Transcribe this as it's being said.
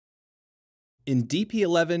In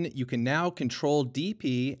DP11, you can now control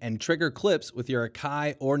DP and trigger clips with your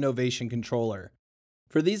Akai or Novation controller.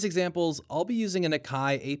 For these examples, I'll be using an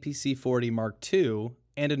Akai APC40 Mark II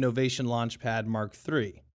and a Novation Launchpad Mark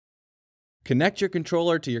III. Connect your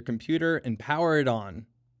controller to your computer and power it on.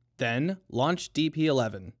 Then, launch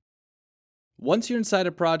DP11. Once you're inside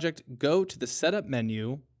a project, go to the Setup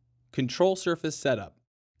menu, Control Surface Setup.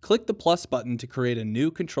 Click the plus button to create a new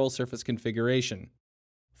control surface configuration.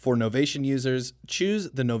 For Novation users, choose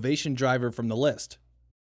the Novation driver from the list.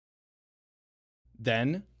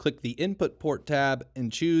 Then, click the Input Port tab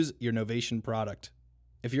and choose your Novation product.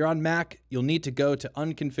 If you're on Mac, you'll need to go to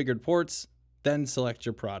Unconfigured Ports, then select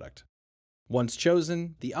your product. Once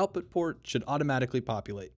chosen, the output port should automatically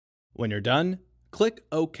populate. When you're done, click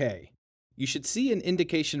OK. You should see an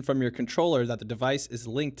indication from your controller that the device is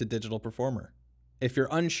linked to Digital Performer. If you're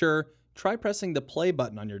unsure, try pressing the play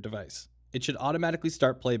button on your device. It should automatically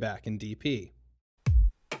start playback in DP.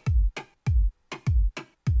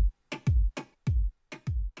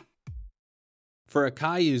 For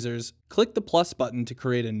Akai users, click the plus button to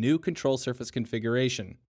create a new control surface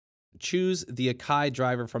configuration. Choose the Akai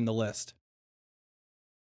driver from the list.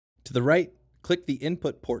 To the right, click the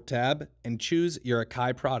Input Port tab and choose your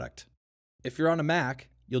Akai product. If you're on a Mac,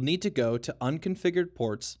 you'll need to go to Unconfigured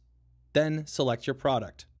Ports, then select your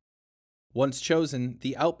product. Once chosen,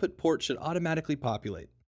 the output port should automatically populate.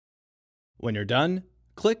 When you're done,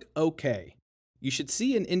 click OK. You should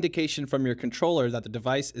see an indication from your controller that the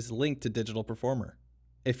device is linked to Digital Performer.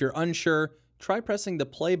 If you're unsure, try pressing the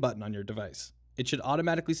play button on your device. It should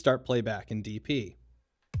automatically start playback in DP.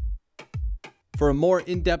 For a more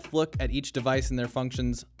in-depth look at each device and their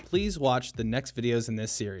functions, please watch the next videos in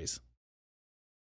this series.